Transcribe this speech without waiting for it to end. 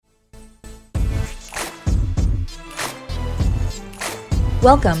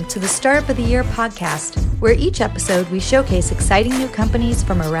Welcome to the Startup of the Year podcast, where each episode we showcase exciting new companies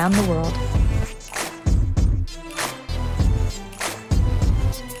from around the world.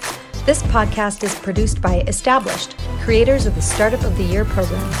 This podcast is produced by Established, creators of the Startup of the Year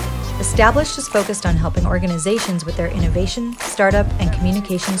program. Established is focused on helping organizations with their innovation, startup, and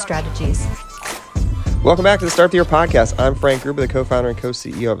communication strategies. Welcome back to the Startup of the Year podcast. I'm Frank Gruber, the co-founder and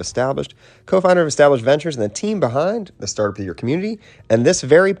co-CEO of Established, co-founder of Established Ventures, and the team behind the Startup of the Year community. And this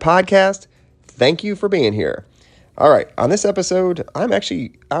very podcast, thank you for being here. All right, on this episode, I'm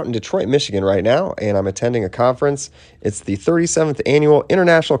actually out in Detroit, Michigan right now, and I'm attending a conference. It's the 37th Annual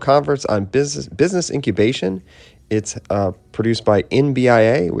International Conference on Business Incubation. It's produced by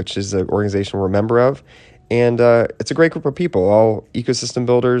NBIA, which is an organization we're a member of. And it's a great group of people, all ecosystem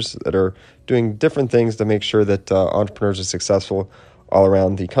builders that are doing different things to make sure that entrepreneurs are successful all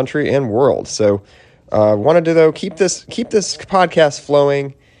around the country and world. So wanted to, though, keep this podcast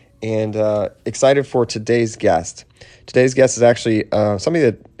flowing and excited for today's guest. Today's guest is actually somebody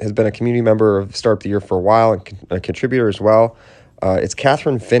that has been a community member of Startup of the Year for a while and a contributor as well. It's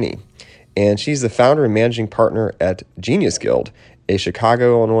Kathryn Finney, and she's the founder and managing partner at Genius Guild, a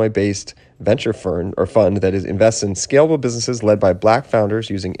Chicago, Illinois-based venture fund that invests in scalable businesses led by Black founders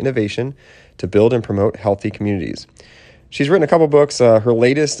using innovation to build and promote healthy communities. She's written a couple books. Her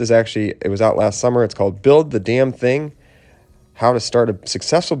latest it was out last summer. It's called Build the Damn Thing: How to Start a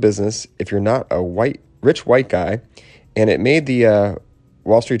Successful Business If You're Not a Rich White Guy. And it made the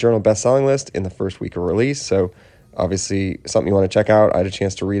Wall Street Journal bestselling list in the first week of release. So obviously something you want to check out. I had a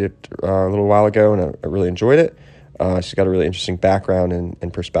chance to read it a little while ago, and I really enjoyed it. She's got a really interesting background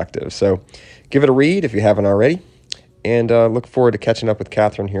and perspective. So give it a read if you haven't already, and look forward to catching up with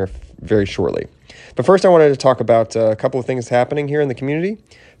Kathryn here very shortly. But first, I wanted to talk about a couple of things happening here in the community.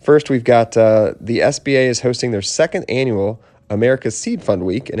 First, we've got the SBA is hosting their second annual America's Seed Fund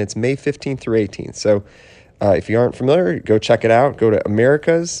Week, and it's May 15th through 18th. So if you aren't familiar, go check it out. Go to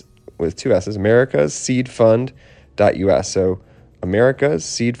America's, with two S's, americasseedfund.us. So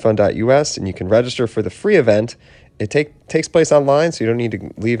americasseedfund.us, and you can register for the free event. It takes place online, so you don't need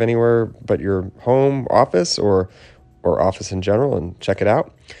to leave anywhere but your home office or office in general, and check it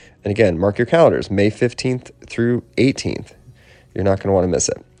out. And again, mark your calendars, May 15th through 18th. You're not going to want to miss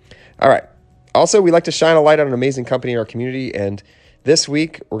it. All right. Also, we like to shine a light on an amazing company in our community, and this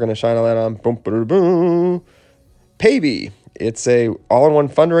week we're going to shine a light on Paybe. It's a all-in-one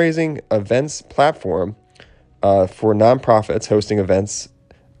fundraising events platform for nonprofits hosting events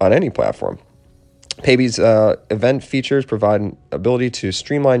on any platform. Paybe's event features provide an ability to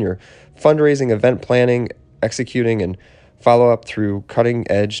streamline your fundraising, event planning, executing, and follow-up through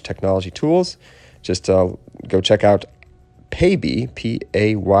cutting-edge technology tools. Just go check out Paybe,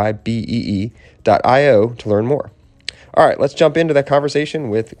 Paybee.io, to learn more. All right, let's jump into that conversation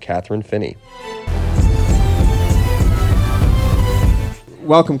with Kathryn Finney.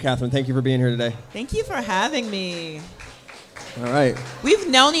 Welcome, Kathryn. Thank you for being here today. Thank you for having me. All right. We've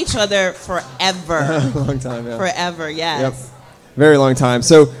known each other forever. A long time, yeah. Forever, yes. Yep. Very long time.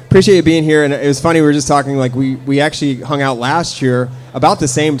 So appreciate you being here. And it was funny, we were just talking, like we actually hung out last year about the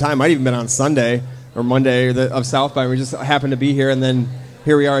same time. Might even been on Sunday or Monday of South by. We just happened to be here, and then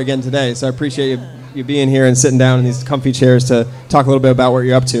here we are again today. So I appreciate you being here and sitting down in these comfy chairs to talk a little bit about what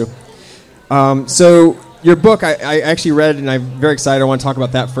you're up to. So your book, I actually read, and I'm very excited. I want to talk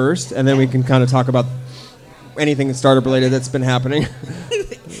about that first, and then we can kind of talk about anything startup related that's been happening.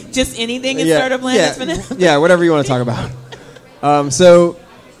 Just anything in startup land that's been happening? Yeah, whatever you want to talk about. So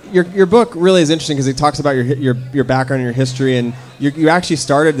your book really is interesting because it talks about your background and your history, and you actually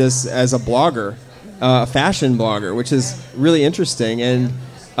started this as a blogger, a fashion blogger, which is really interesting. And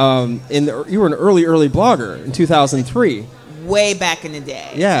you were an early blogger in 2003. Way back in the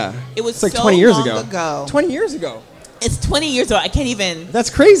day. Yeah. It was like so 20 years long ago. 20 years ago. It's 20 years old. I can't even. That's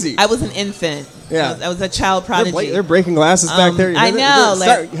crazy. I was an infant. Yeah. I was a child prodigy. They're breaking glasses back there. I know.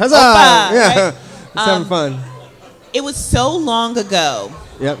 Huzzah! Opa, Yeah. right? It's having fun. It was so long ago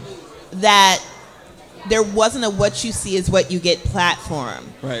that there wasn't a what you see is what you get platform.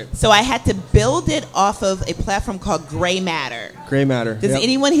 Right. So I had to build it off of a platform called Gray Matter. Gray Matter. Does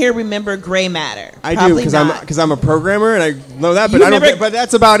anyone here remember Gray Matter? I Probably do, not. because I'm a programmer and I know that, You remember, but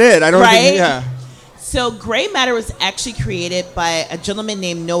that's about it. I don't think, yeah. So Gray Matter was actually created by a gentleman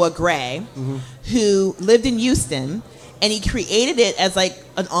named Noah Gray, who lived in Houston, and he created it as like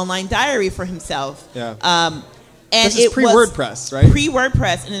an online diary for himself. Yeah. And this is pre-WordPress, right?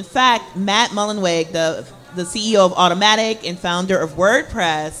 Pre-WordPress. And in fact, Matt Mullenweg, the CEO of Automatic and founder of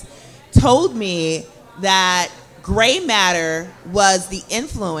WordPress, told me that Gray Matter was the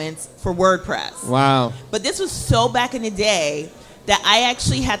influence for WordPress. Wow. But this was so back in the day that I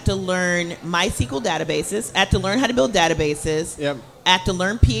actually had to learn MySQL databases. I had to learn how to build databases. Yep. I had to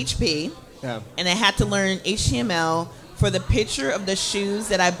learn PHP. Yeah. And I had to learn HTML for the picture of the shoes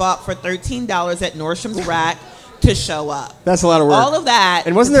that I bought for $13 at Nordstrom's Rack to show up. That's a lot of work. All of that.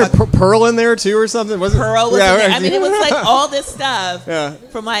 And wasn't there Pearl in there too or something? Pearl was in there. I mean, it was like all this stuff Yeah.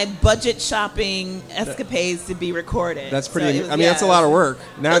 for my budget shopping escapades to be recorded. That's pretty. So That's a lot of work.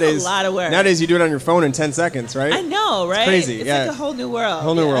 Nowadays, that's a lot of work. Nowadays, you do it on your phone in 10 seconds, right? I know, right? It's crazy. It's yeah. like a whole new world.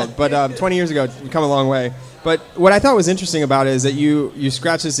 Whole new world. But 20 years ago, you've come a long way. But what I thought was interesting about it is that you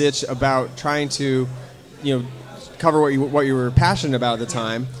scratch this itch about trying to, cover what you were passionate about at the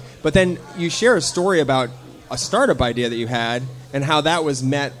time. But then you share a story about a startup idea that you had and how that was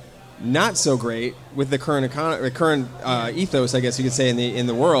met not so great with the current ethos, I guess you could say, in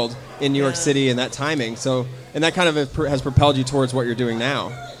the world in New York City and that timing. So, and that kind of has propelled you towards what you're doing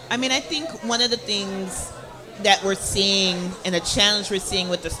now. I mean, I think one of the things that we're seeing and a challenge we're seeing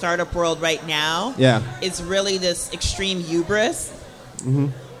with the startup world right now is really this extreme hubris,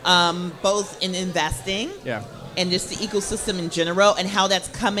 both in investing and just the ecosystem in general, and how that's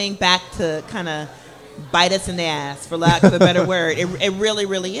coming back to kind of bite us in the ass, for lack of a better word. It really,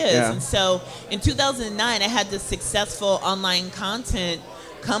 really is. Yeah. And so in 2009, I had this successful online content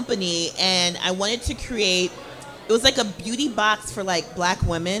company, and I wanted to create, it was like a beauty box for like black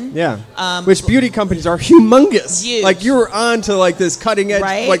women. Yeah. Which beauty companies are humongous. Huge. Like you were on to like this cutting edge,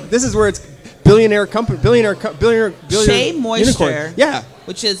 right? like this is where it's billionaire Shea Moisture, unicorn. Yeah.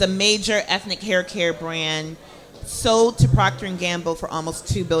 which is a major ethnic hair care brand, sold to Procter & Gamble for almost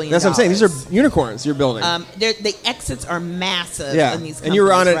 $2 billion. That's what I'm saying. These are unicorns you're building. The exits are massive in these companies, and you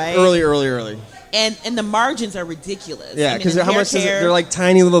were on it right? early. And the margins are ridiculous. Yeah, because how much is it? care, They're like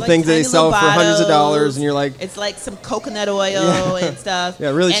tiny little things that they sell for hundreds of dollars, and you're like... It's like some coconut oil and stuff. Yeah,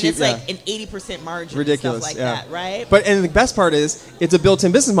 really cheap. And it's like an 80% margin. Ridiculous, and stuff like that, right? And the best part is, it's a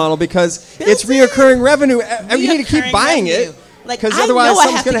built-in business model because it's reoccurring revenue. You need to keep buying it. Like, Because I otherwise know I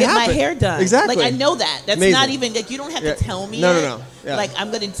have to something's get gonna my happen. hair done. Exactly. Like, I know that. That's Amazing. not even, like, you don't have to tell me No. Yeah. Like,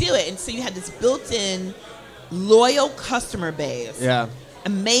 I'm going to do it. And so you have this built-in loyal customer base. Yeah.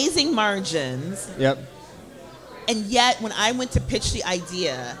 Amazing margins. Yep. And yet, when I went to pitch the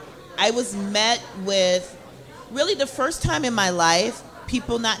idea, I was met with, really the first time in my life,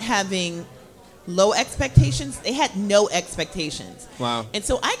 people not having low expectations. They had no expectations. Wow. And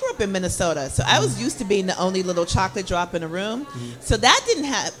so I grew up in Minnesota, so I was used to being the only little chocolate drop in a room. So that didn't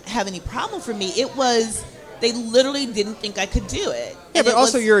have any problem for me. It was, they literally didn't think I could do it. Yeah, And but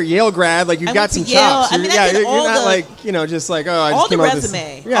also you're a Yale grad, like you've got some Yale. chops. I mean, You're all not the, like, just like, oh, I just all the came up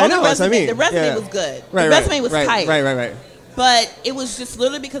resume. with this. Yeah, all I know, the that's what I mean. The resume Yeah. was good. Right, the resume was tight. Right. But it was just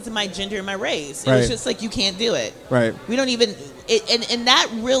literally because of my gender and my race. It was just like, you can't do it. Right. We don't even, and that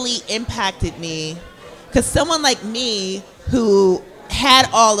really impacted me, because someone like me who had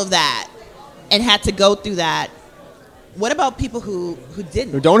all of that and had to go through that, what about people who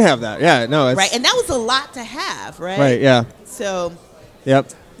didn't? Who don't have that. Yeah, no. It's, right, and that was a lot to have, right? Right, yeah. So, yep.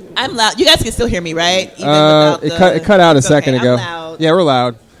 I'm loud. You guys can still hear me, right? Even without it cut out a second ago. I'm loud. Yeah, we're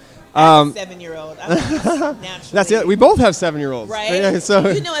loud. I'm a 7-year-old. I'm naturally. That's it. We both have 7-year-olds. Right? Yeah, so.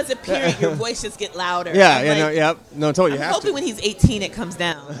 As a parent, your voice just get louder. Yeah, No, totally. I'm hoping when he's 18 it comes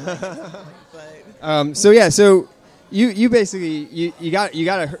down. So you basically you got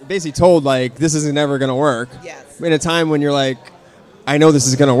basically told like this isn't never going to work. Yes. In a time when you're like, I know this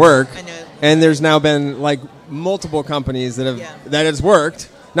is going to work. I know. And there's now been like multiple companies that has worked.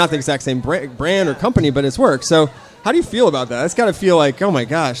 Not the exact same brand or company, but it's worked. So how do you feel about that? It's got to feel like, oh my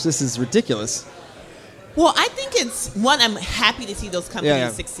gosh, this is ridiculous. Well, I think it's, one, I'm happy to see those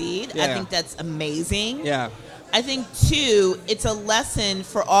companies succeed. I think that's amazing. Yeah. I think, two, it's a lesson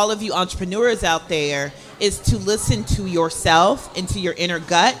for all of you entrepreneurs out there is to listen to yourself and to your inner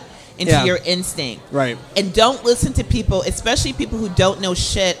gut and to your instinct. Right. And don't listen to people, especially people who don't know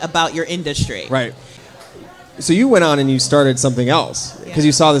shit about your industry. Right. So you went on and you started something else because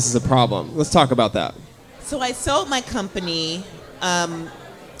you saw this as a problem. Let's talk about that. So I sold my company, and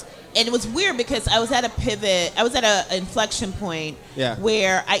it was weird because I was at a pivot. I was at an inflection point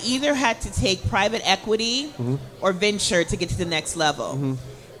where I either had to take private equity or venture to get to the next level.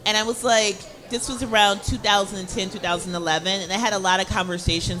 And I was like, this was around 2010, 2011, and I had a lot of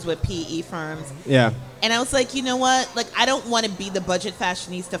conversations with PE firms. Yeah. And I was like, you know what? Like, I don't want to be the budget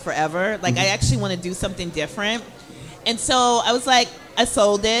fashionista forever. Like, I actually want to do something different. And so I was like, I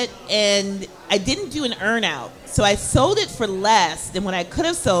sold it, and I didn't do an earn out. So I sold it for less than what I could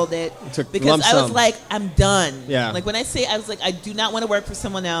have sold it because I was like, I'm done. Yeah. Like when I say, I was like, I do not want to work for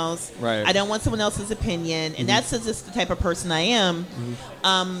someone else. Right. I don't want someone else's opinion. And that's just the type of person I am.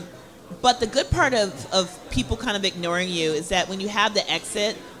 But the good part of people kind of ignoring you is that when you have the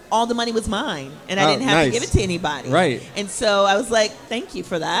exit, all the money was mine, and I didn't have to give it to anybody. Right. And so I was like, thank you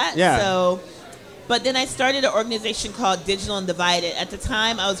for that. Yeah. So, but then I started an organization called Digital Undivided. At the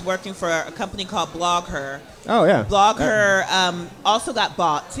time, I was working for a company called Blog Her. Oh, yeah. Blog Her also got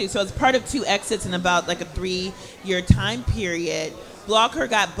bought, too. So it's part of 2 exits in about like a 3-year time period. Blog Her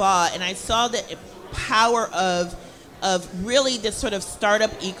got bought, and I saw the power of really this sort of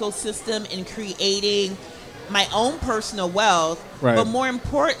startup ecosystem in creating my own personal wealth, but more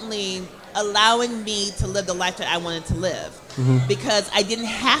importantly, allowing me to live the life that I wanted to live. Because I didn't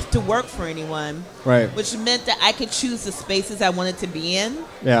have to work for anyone, which meant that I could choose the spaces I wanted to be in.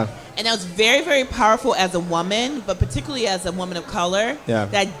 Yeah. And that was very, very powerful as a woman, but particularly as a woman of color,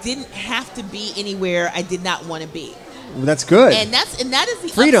 that I didn't have to be anywhere I did not want to be. That's good. And that is the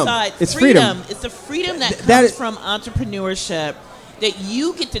freedom. upside. It's freedom. It's the freedom that comes from entrepreneurship, that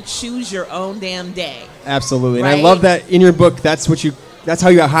you get to choose your own damn day. Absolutely. Right? And I love that in your book, that's how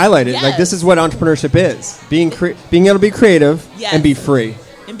you highlight it. Yes. Like, this is what entrepreneurship is. Being able to be creative and be free.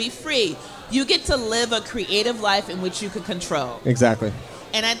 And be free. You get to live a creative life in which you can control. Exactly.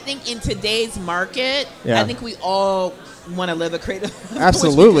 And I think in today's market, I think we all want to live a creative life.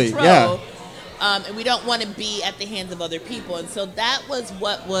 Absolutely. Yeah. And we don't want to be at the hands of other people. And so that was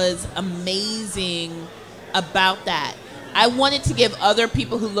what was amazing about that. I wanted to give other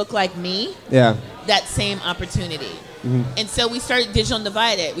people who look like me that same opportunity. And so we started Digital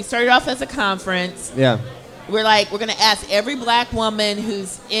Undivided. We started off as a conference. Yeah. We're like, we're going to ask every black woman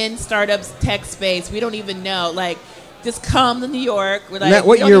who's in startups tech space, we don't even know, like, just come to New York. We're like,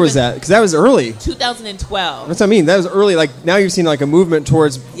 what year was that? Because that was early. 2012. That's what I mean. That was early. Like, now you've seen like a movement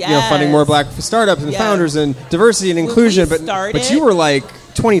towards funding more black startups and founders and diversity and inclusion. But you were like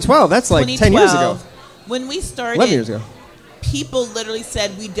 2012. That's like 10 years ago. When we started, 11 years ago. People literally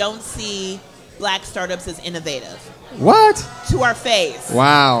said we don't see black startups as innovative. What? To our face.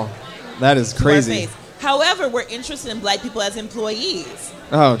 Wow. That is crazy. To our face. However, we're interested in black people as employees.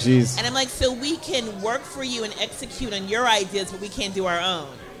 Oh, geez. And I'm like, so we can work for you and execute on your ideas, but we can't do our own.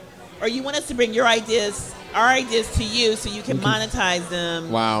 Or you want us to bring our ideas to you so you can monetize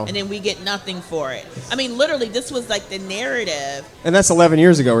them. Wow. And then we get nothing for it. I mean, literally, this was like the narrative. And that's 11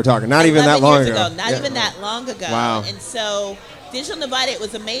 years ago we're talking. Not even that long ago. Not even that long ago. Wow. And so Digital Undivided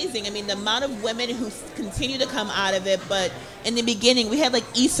was amazing. I mean, the amount of women who continue to come out of it. But in the beginning, we had like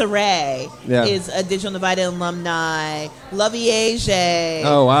Issa Rae is a Digital Undivided alumni. Lovey Aje.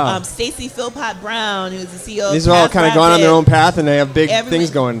 Oh, wow. Stacey Philpott Brown, who's the CEO of These are all kind of gone on their own path, and they have big things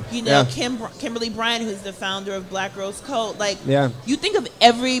going. You know, Kimberly Bryant, who's the founder of Black Rose Coat. Like, you think of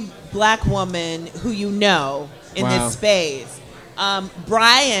every black woman who you know in this space.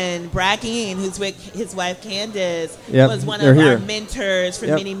 Brian Brackeen, who's with his wife Candace, was one of our mentors for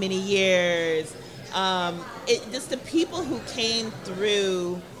many, many years. Just the people who came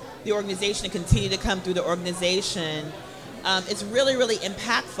through the organization and continue to come through the organization, it's really, really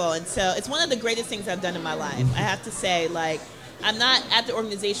impactful. And so it's one of the greatest things I've done in my life. I have to say, like, I'm not at the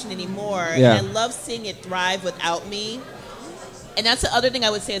organization anymore, and I love seeing it thrive without me. And that's the other thing I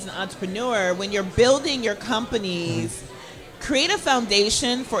would say as an entrepreneur. When you're building your companies, create a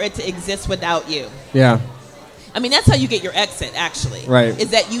foundation for it to exist without you. Yeah. I mean, that's how you get your exit, actually. Right.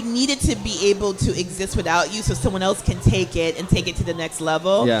 Is that you need it to be able to exist without you so someone else can take it and take it to the next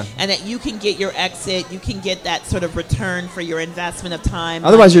level. Yeah. And that you can get your exit, you can get that sort of return for your investment of time.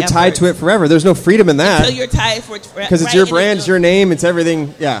 Otherwise, you're tied to it forever. There's no freedom in that. Until you're tied for it forever. Because it's your brand, it's your name, it's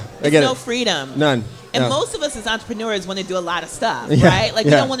everything. Yeah, I get it. There's no freedom. None. And most of us as entrepreneurs want to do a lot of stuff, right? Like,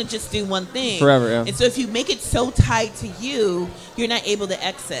 we don't want to just do one thing. Forever, yeah. And so if you make it so tied to you, you're not able to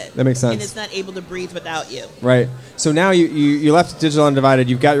exit. That makes sense. And it's not able to breathe without you. Right. So now you left Digital Undivided.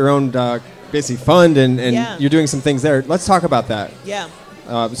 You've got your own basically fund, and you're doing some things there. Let's talk about that. Yeah.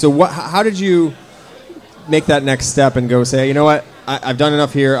 So how did you make that next step and go say, you know what, I've done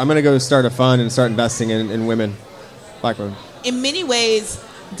enough here. I'm going to go start a fund and start investing in women, black women. In many ways,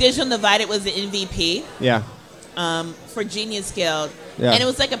 Digital Undivided was the MVP. Yeah. For Genius Guild. Yeah. And it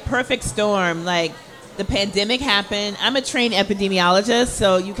was like a perfect storm. Like, the pandemic happened. I'm a trained epidemiologist,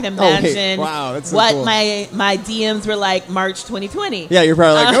 so you can imagine what cool. my DMs were like March 2020. Yeah, you're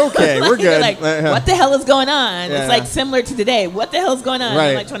probably like, okay, we're good. Like, what the hell is going on? It's like similar to today. What the hell is going on?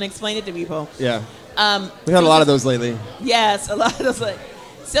 Right. I'm like trying to explain it to people. Yeah. We've had a lot of those lately. Yes, a lot of those lately.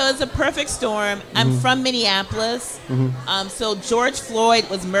 So it's a perfect storm. I'm from Minneapolis. So George Floyd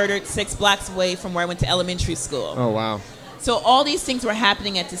was murdered 6 blocks away from where I went to elementary school. Oh, wow. So all these things were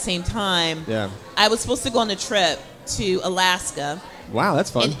happening at the same time. Yeah. I was supposed to go on a trip to Alaska. Wow,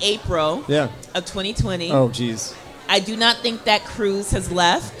 that's fun. In April of 2020. Oh, geez. I do not think that cruise has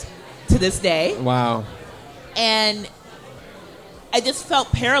left to this day. Wow. And I just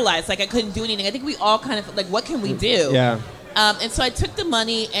felt paralyzed, like I couldn't do anything. I think we all kind of like, what can we do? Yeah. And so I took the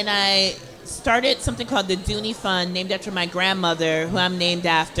money and I started something called the Dooney Fund, named after my grandmother, who I'm named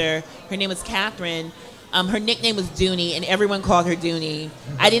after. Her name was Kathryn. Her nickname was Dooney, and everyone called her Dooney.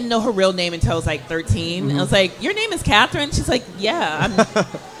 I didn't know her real name until I was like 13. I was like, "Your name is Kathryn?" She's like, "Yeah."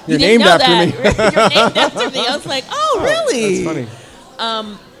 You're named after me. You're named after me. I was like, "Oh, really?" That's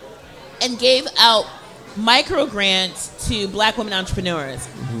funny. And gave out micro grants to Black women entrepreneurs.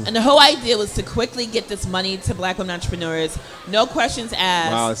 And the whole idea was to quickly get this money to Black women entrepreneurs. No questions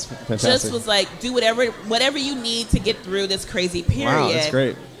asked. Wow, that's fantastic. Just was like, do whatever you need to get through this crazy period. Wow, that's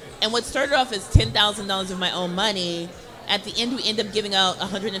great. And what started off as $10,000 of my own money, at the end we end up giving out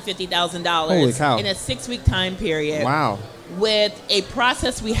 $150,000. Holy cow. In a 6-week time period. Wow. With a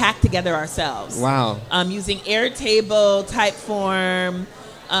process we hacked together ourselves. Wow. Using Airtable, Typeform,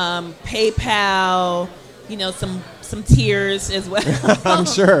 PayPal, some tears as well. I'm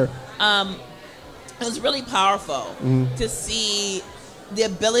sure. It was really powerful to see the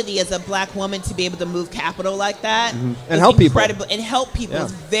ability as a Black woman to be able to move capital like that. And help people. And help people. Yeah.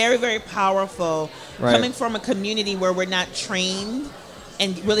 It's very, very powerful. Right. Coming from a community where we're not trained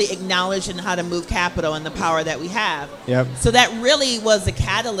and really acknowledged in how to move capital and the power that we have. Yep. So that really was the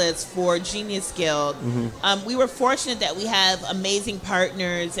catalyst for Genius Guild. We were fortunate that we have amazing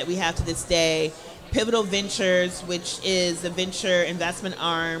partners that we have to this day. Pivotal Ventures, which is the venture investment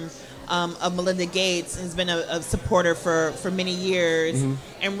arm of Melinda Gates, has been a supporter for many years,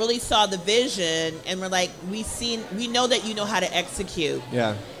 and really saw the vision. And we're like, we know that you know how to execute.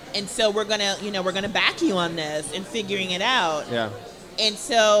 Yeah. And so we're gonna back you on this and figuring it out. Yeah. And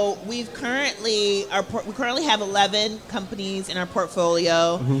so we currently have 11 companies in our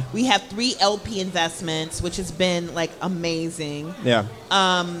portfolio. We have 3 LP investments, which has been like amazing. Yeah.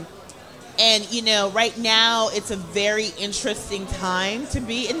 And, right now it's a very interesting time to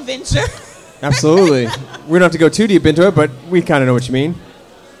be in venture. Absolutely. We don't have to go too deep into it, but we kind of know what you mean.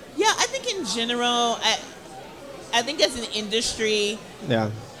 Yeah, I think in general, I think as an industry,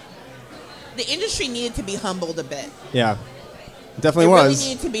 the industry needed to be humbled a bit. Yeah. Definitely it was. Really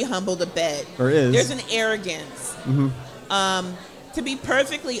needed to be humbled a bit. Or is. There's an arrogance. To be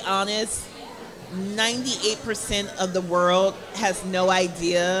perfectly honest, 98% of the world has no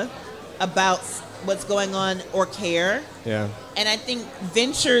idea about what's going on or care. Yeah. And I think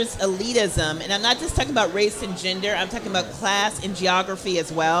ventures elitism, and I'm not just talking about race and gender, I'm talking about class and geography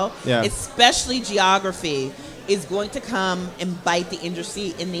as well. Yeah. Especially geography is going to come and bite the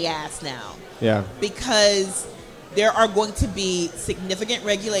industry in the ass now. Yeah. Because there are going to be significant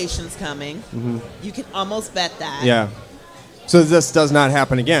regulations coming. You can almost bet that. Yeah. So this does not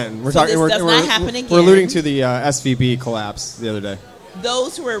happen again. We're not happen again. We're alluding to the SVB collapse the other day.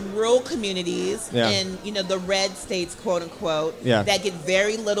 Those who are rural communities in the red states, quote unquote, that get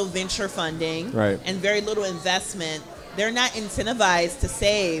very little venture funding and very little investment, they're not incentivized to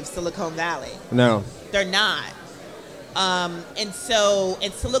save Silicon Valley. No, they're not. And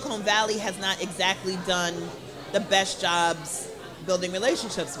Silicon Valley has not exactly done the best jobs building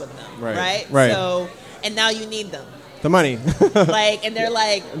relationships with them, right? So, and now you need them. The money. And they're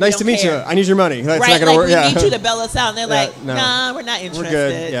like, nice to meet you. I need your money. That's right, not gonna work. We need you to bail us out. And they're like, no. nah, we're not interested. We're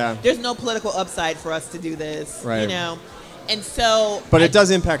good. Yeah. There's no political upside for us to do this. Right. And so. But it does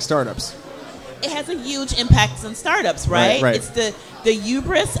impact startups. It has a huge impact on startups, right? Right. It's the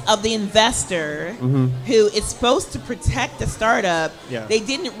hubris of the investor who is supposed to protect the startup. Yeah. They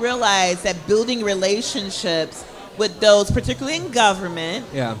didn't realize that building relationships with those, particularly in government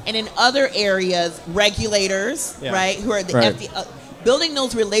and in other areas, regulators, right, who are the FDA, building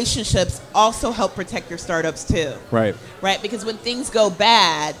those relationships also help protect your startups too. Right. Because when things go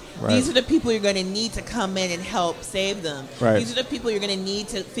bad, these are the people you're going to need to come in and help save them. These are the people you're going to need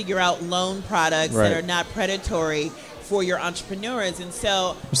to figure out loan products that are not predatory for your entrepreneurs. And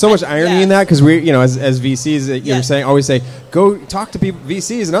so there's so much irony in that, because we, as VCs, you're saying, always say, go talk to people,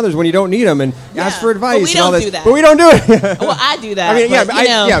 VCs and others, when you don't need them, and ask for advice. But we don't do that. But we don't do it. Well, I do that.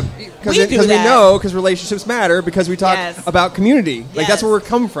 I mean, because we know, because relationships matter, because we talk about community. Like that's where we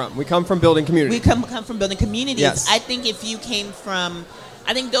come from. We come from building community. We come from building communities. Yes. I think if you came from,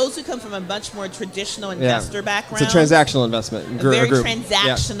 I think those who come from a much more traditional investor background. It's a transactional investment. Very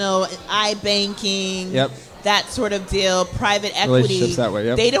transactional, iBanking. Yep. That sort of deal, private equity, that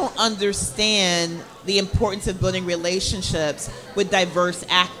way, they don't understand the importance of building relationships with diverse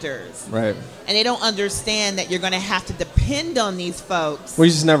actors. Right. And they don't understand that you're going to have to depend on these folks. Well,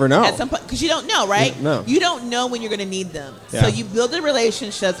 you just never know. At some point, because you don't know, right? No. You don't know when you're going to need them. Yeah. So you build the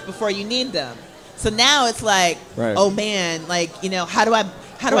relationships before you need them. So now it's like, oh man, like, how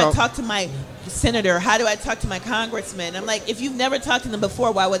How do I talk to my senator? How do I talk to my congressman? I'm like, if you've never talked to them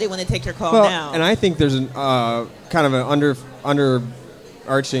before, why would they want to take your call now? And I think there's an kind of an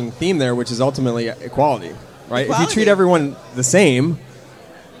underarching theme there, which is ultimately equality, right? If you treat everyone the same,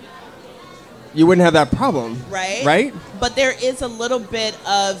 you wouldn't have that problem, right? But there is a little bit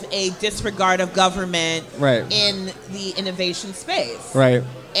of a disregard of government in the innovation space, right?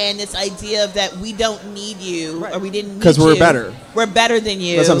 And this idea of that we don't need you, or we didn't need you. Because we're better. We're better than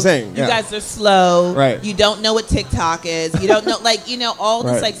you. That's what I'm saying. You guys are slow. Right. You don't know what TikTok is. You don't know, all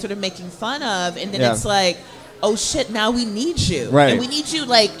this, sort of making fun of. And then it's like, oh, shit, now we need you. Right. And we need you,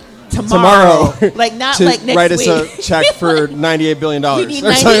 tomorrow. Not to next write week. us a check for $98 billion. We need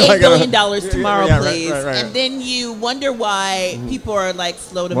 $98 billion tomorrow, yeah, please. Right. And then you wonder why people are,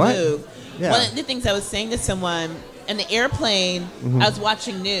 slow to move. Yeah. One of the things I was saying to someone, in the airplane, I was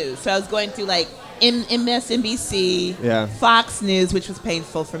watching news. So I was going through MSNBC, Fox News, which was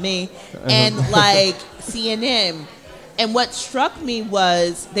painful for me, and CNN. And what struck me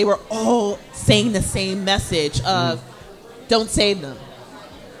was they were all saying the same message of don't save them.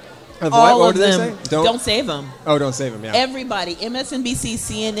 All of them. Don't save them. Oh, don't save them, yeah. Everybody, MSNBC,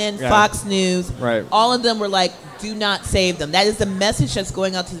 CNN, Fox News, all of them were like, do not save them. That is the message that's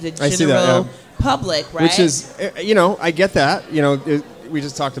going out to the general public, right? Which is, I get that. We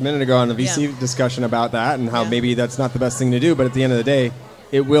just talked a minute ago on a VC discussion about that and how maybe that's not the best thing to do, but at the end of the day,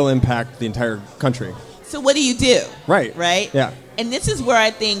 it will impact the entire country. So what do you do? Right. Yeah. And this is where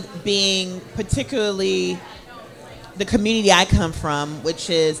I think being particularly the community I come from, which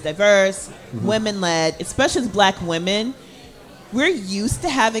is diverse, women-led, especially as black women, we're used to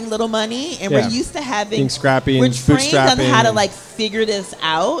having little money, and we're used to having being scrappy. We're and trained on how to figure this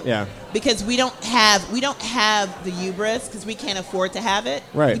out. Yeah. Because we don't have the hubris because we can't afford to have it.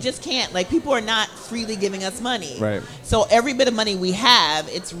 Right. We just can't. People are not freely giving us money. Right. So every bit of money we have,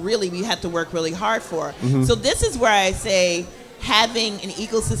 we have to work really hard for. So this is where I say having an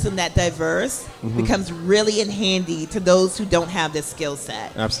ecosystem that diverse becomes really in handy to those who don't have this skill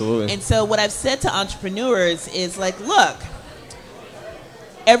set. Absolutely. And so what I've said to entrepreneurs is look,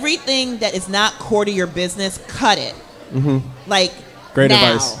 everything that is not core to your business, cut it. Great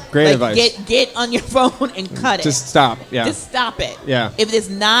now. advice. Great advice. Get on your phone and cut it. Just stop. Yeah. Just stop it. Yeah. If it is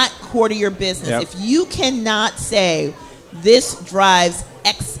not core to your business, if you cannot say this drives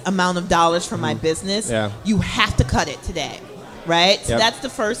X amount of dollars for my business, you have to cut it today. Right? So that's the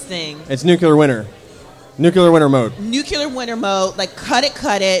first thing. It's nuclear winter. Nuclear winter mode. Cut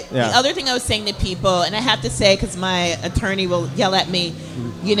it. Yeah. The other thing I was saying to people, and I have to say because my attorney will yell at me,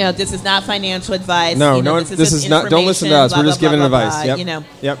 this is not financial advice. This is not. Don't listen to us. We're just giving advice.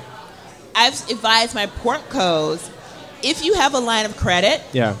 Yep. I've advised my portcos, if you have a line of credit,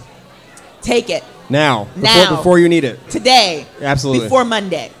 take it now. Before you need it today. Absolutely. Before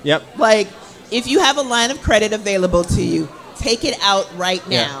Monday. Yep. If you have a line of credit available to you, take it out right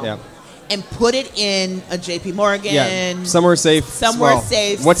now. Yeah. And put it in a JP Morgan. Yeah. Somewhere safe.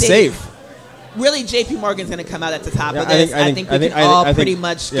 Safe. What's safe? Really, JP Morgan's going to come out at the top of this. I think we can all pretty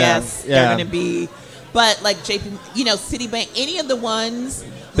much guess they're going to be. But JP, Citibank, any of the ones,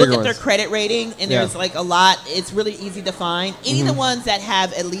 look at their credit rating, and there's a lot. It's really easy to find. Any of the ones that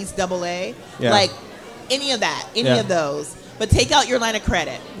have at least AA, any of those. But take out your line of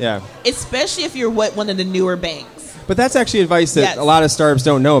credit. Yeah. Especially if you're one of the newer banks. But that's actually advice that a lot of startups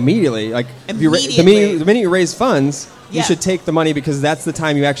don't know immediately. The minute you raise funds, you should take the money because that's the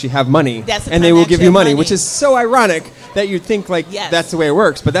time you actually have money. And they will give you money, which is so ironic that you think that's the way it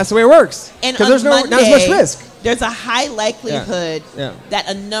works. But that's the way it works. Because there's not as much risk. There's a high likelihood that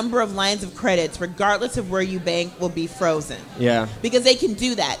a number of lines of credits, regardless of where you bank, will be frozen. Yeah. Because they can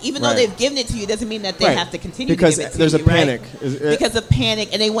do that. Even though they've given it to you, doesn't mean that they have to continue to give it to you. Because there's a panic. Because of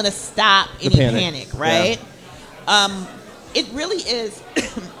panic, and they want to stop any panic, right? Yeah. It really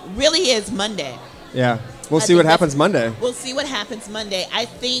is Monday. Yeah. We'll see what happens Monday. We'll see what happens Monday. I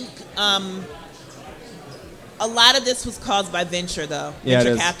think a lot of this was caused by venture, though.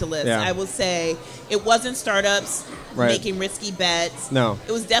 Venture capitalists. Yeah. I will say it wasn't startups making risky bets. No.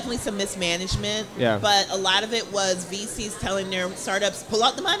 It was definitely some mismanagement. Yeah. But a lot of it was VCs telling their startups, pull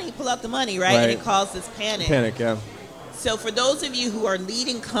out the money, right? And it caused this panic. Yeah. So for those of you who are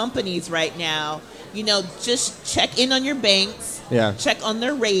leading companies right now, just check in on your banks. Yeah. Check on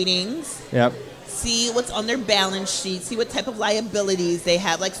their ratings. Yep. See what's on their balance sheet. See what type of liabilities they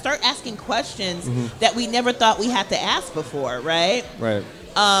have. Start asking questions that we never thought we had to ask before, right? Right.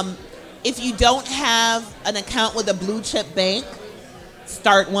 If you don't have an account with a blue chip bank,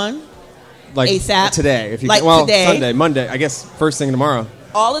 start one. ASAP. Today. If you today. Sunday, Monday. I guess first thing tomorrow.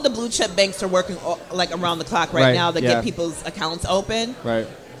 all of the blue chip banks are working like around the clock right now to get people's accounts open. Right.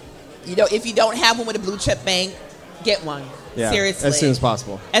 You know, if you don't have one with a blue chip bank, get one. Yeah, seriously. as soon as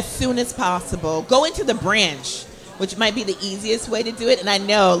possible. As soon as possible. Go into the branch, which might be the easiest way to do it. And I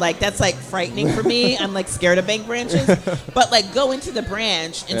know, like, that's, like, frightening for me. I'm, like, scared of bank branches. But, like, go into the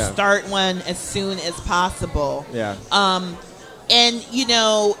branch and start one as soon as possible. Yeah. And, you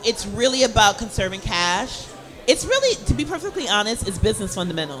know, it's really about conserving cash. It's really, to be perfectly honest, it's business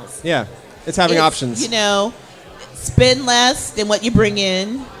fundamentals. Yeah. It's having options. You know, spend less than what you bring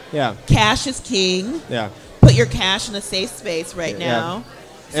in. Yeah. Cash is king. Yeah. Put your cash in a safe space right now.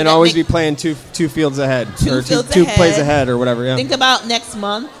 So and always be playing two fields ahead. Two plays ahead or whatever. Yeah. Think about next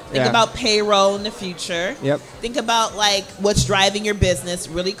month. Think about payroll in the future. Yep. Think about like what's driving your business,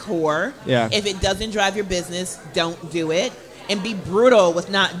 really core. Yeah. If it doesn't drive your business, don't do it. And be brutal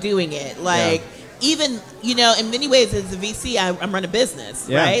with not doing it. Like even, you know, in many ways as a VC, I'm running a business,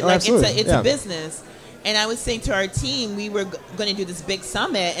 right? Oh, like absolutely. it's a business. And I was saying to our team, we were going to do this big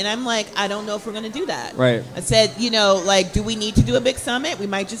summit. And I'm like, I don't know if we're going to do that. Right. I said, you know, like, do we need to do a big summit? We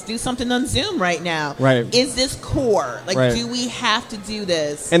might just do something on Zoom right now. Right. Is this core? Like, do we have to do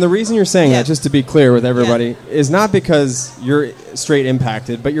this? And the reason you're saying that, just to be clear with everybody, is not because you're straight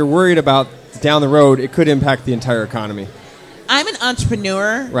impacted, but you're worried about down the road it could impact the entire economy. I'm an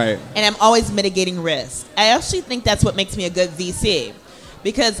entrepreneur. Right. And I'm always mitigating risk. I actually think that's what makes me a good VC.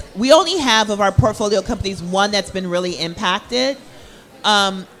 Because we only have of our portfolio companies one that's been really impacted. So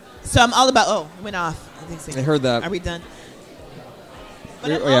I'm all about. Oh, it went off. I heard that. Are we done?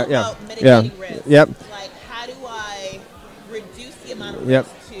 But I'm all about mitigating risk. Yep. Like, how do I reduce the amount of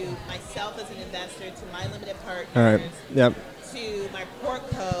risk to myself as an investor, to my limited partners, all right. Yep. to my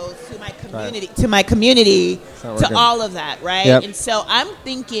portcos, to my community, to all of that, right? Yep. And so I'm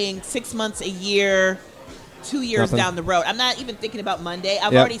thinking 6 months, a year. 2 years down the road. I'm not even thinking about Monday.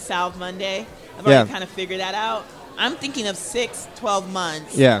 I've already solved Monday. I've already kind of figured that out. I'm thinking of 6, 12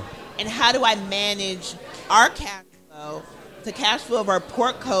 months. Yeah. And how do I manage our cash flow, the cash flow of our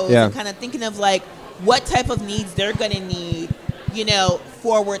portcos, and kind of thinking of like what type of needs they're going to need, you know,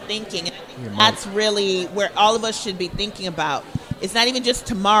 forward thinking. And I think that's really where all of us should be thinking about. It's not even just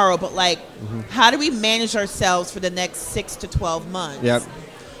tomorrow, but like how do we manage ourselves for the next 6 to 12 months? Yep.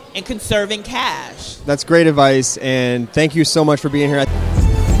 And conserving cash. That's great advice, and thank you so much for being here.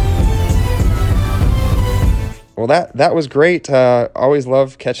 Well, that was great. Always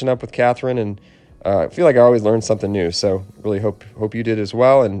love catching up with Kathryn, and I feel like I always learn something new. So really hope you did as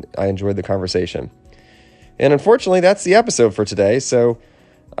well, and I enjoyed the conversation. And unfortunately, that's the episode for today. So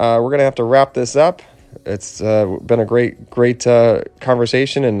we're gonna have to wrap this up. It's been a great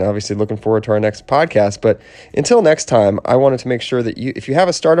conversation, and obviously looking forward to our next podcast. But until next time, I wanted to make sure that if you have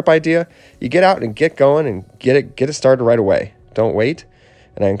a startup idea, you get out and get going and get it started right away. Don't wait.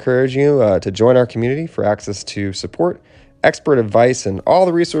 And I encourage you to join our community for access to support, expert advice, and all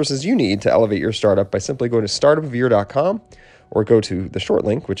the resources you need to elevate your startup by simply going to startupofyear.com or go to the short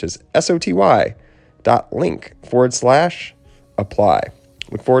link, which is soty.link/apply.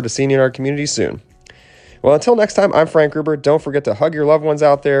 Look forward to seeing you in our community soon. Well, until next time, I'm Frank Gruber. Don't forget to hug your loved ones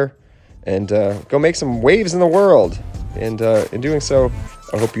out there and go make some waves in the world. And in doing so,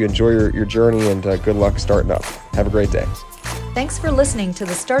 I hope you enjoy your journey and good luck starting up. Have a great day. Thanks for listening to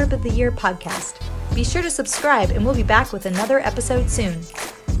the Startup of the Year podcast. Be sure to subscribe and we'll be back with another episode soon.